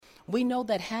We know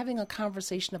that having a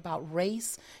conversation about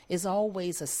race is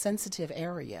always a sensitive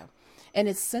area. And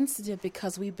it's sensitive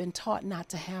because we've been taught not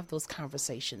to have those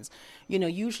conversations. You know,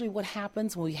 usually what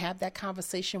happens when we have that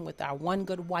conversation with our one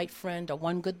good white friend or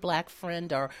one good black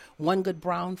friend or one good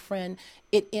brown friend,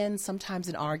 it ends sometimes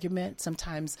in argument,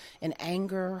 sometimes in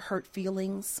anger, hurt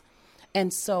feelings.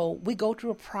 And so we go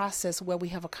through a process where we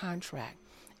have a contract.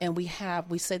 And we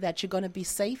say that you're going to be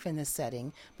safe in this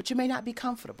setting, but you may not be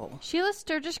comfortable. Sheila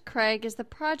Sturgis Craig is the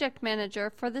project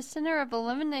manager for the Center of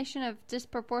Elimination of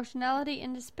Disproportionality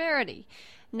and Disparity,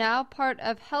 now part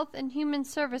of Health and Human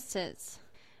Services.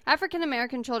 African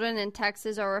American children in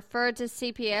Texas are referred to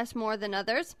CPS more than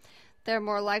others. They're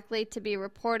more likely to be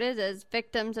reported as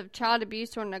victims of child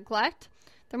abuse or neglect.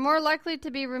 They're more likely to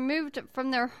be removed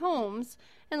from their homes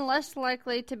and less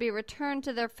likely to be returned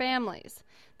to their families.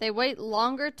 They wait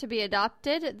longer to be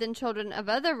adopted than children of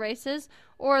other races,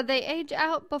 or they age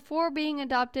out before being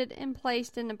adopted and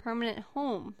placed in a permanent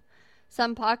home.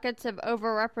 Some pockets of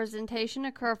overrepresentation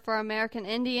occur for American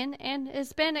Indian and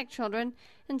Hispanic children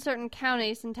in certain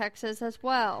counties in Texas as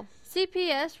well.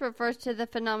 CPS refers to the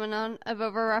phenomenon of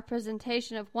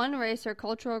overrepresentation of one race or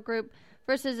cultural group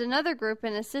versus another group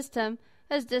in a system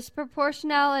as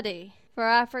disproportionality. For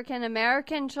African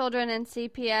American children in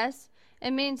CPS,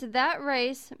 it means that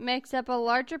race makes up a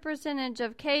larger percentage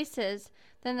of cases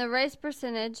than the race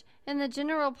percentage in the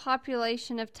general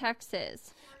population of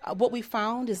Texas. What we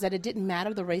found is that it didn't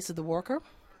matter the race of the worker.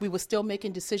 We were still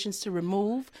making decisions to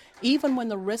remove. Even when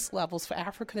the risk levels for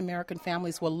African American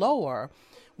families were lower,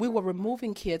 we were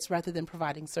removing kids rather than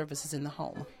providing services in the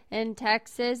home. In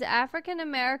Texas, African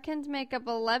Americans make up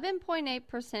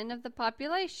 11.8% of the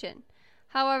population.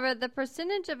 However, the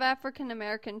percentage of African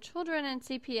American children in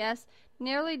CPS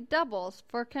nearly doubles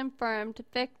for confirmed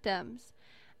victims.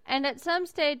 And at some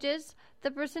stages,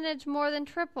 the percentage more than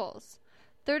triples.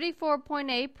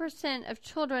 34.8% of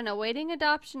children awaiting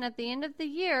adoption at the end of the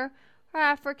year are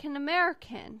African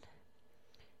American.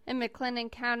 In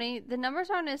McLennan County, the numbers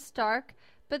aren't as stark,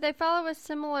 but they follow a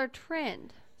similar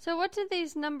trend. So what do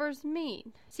these numbers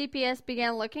mean? CPS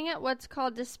began looking at what's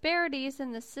called disparities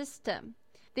in the system.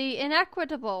 The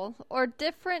inequitable or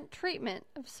different treatment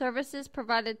of services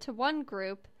provided to one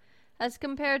group as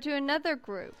compared to another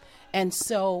group. And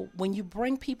so when you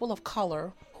bring people of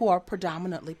color who are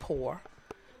predominantly poor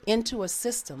into a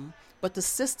system, but the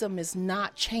system is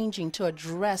not changing to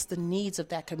address the needs of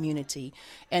that community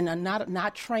and are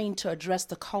not trained to address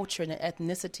the culture and the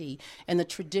ethnicity and the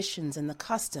traditions and the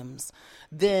customs,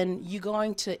 then you're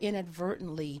going to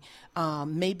inadvertently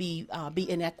maybe be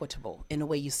inequitable in the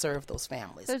way you serve those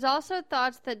families. There's also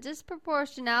thoughts that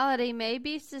disproportionality may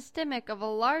be systemic of a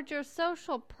larger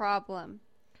social problem.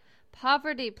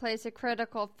 Poverty plays a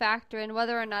critical factor in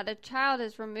whether or not a child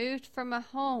is removed from a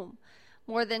home.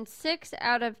 More than 6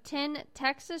 out of 10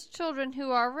 Texas children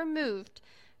who are removed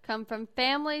come from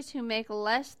families who make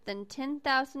less than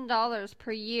 $10,000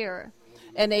 per year.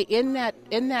 And they in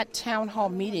that town hall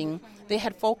meeting, they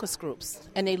had focus groups,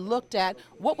 and they looked at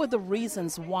what were the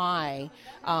reasons why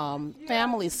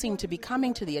families seemed to be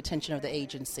coming to the attention of the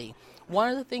agency. One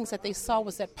of the things that they saw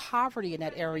was that poverty in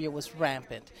that area was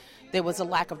rampant. There was a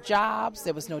lack of jobs,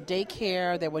 there was no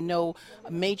daycare, there were no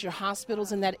major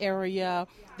hospitals in that area,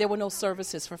 there were no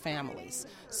services for families.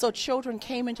 So children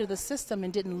came into the system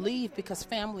and didn't leave because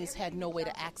families had no way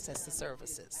to access the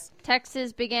services.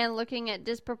 Texas began looking at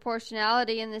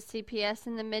disproportionality in the CPS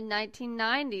in the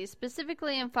mid-1990s,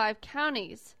 specifically in 5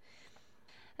 counties.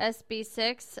 SB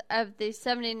 6 of the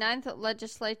 79th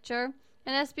legislature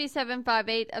and SB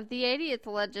 758 of the 80th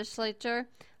legislature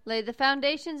laid the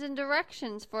foundations and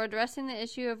directions for addressing the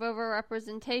issue of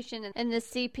overrepresentation in the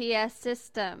CPS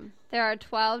system. There are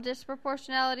 12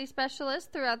 disproportionality specialists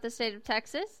throughout the state of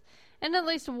Texas, and at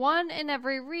least one in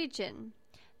every region.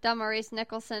 Damaris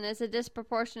Nicholson is a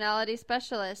disproportionality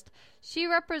specialist. She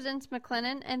represents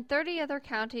McLennan and 30 other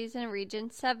counties in Region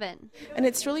 7. And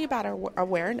it's really about our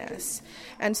awareness.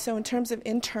 And so in terms of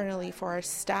internally for our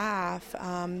staff,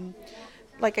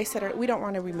 like I said, we don't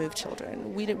want to remove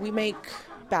children. We make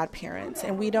bad parents,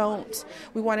 and we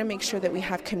want to make sure that we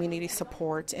have community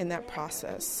support in that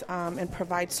process and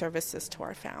provide services to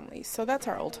our families. So that's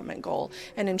our ultimate goal,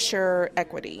 and ensure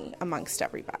equity amongst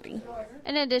everybody.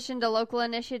 In addition to local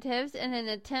initiatives in an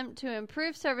attempt to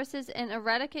improve services and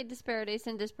eradicate disparities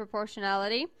and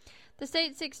disproportionality, the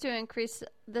state seeks to increase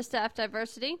the staff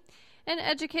diversity and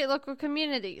educate local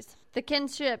communities. The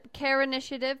Kinship Care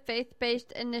Initiative,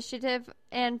 Faith-Based Initiative,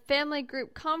 and Family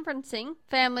Group Conferencing,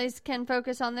 families can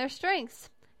focus on their strengths,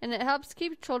 and it helps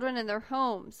keep children in their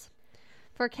homes.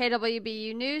 For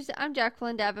KWBU News, I'm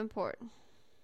Jacqueline Davenport.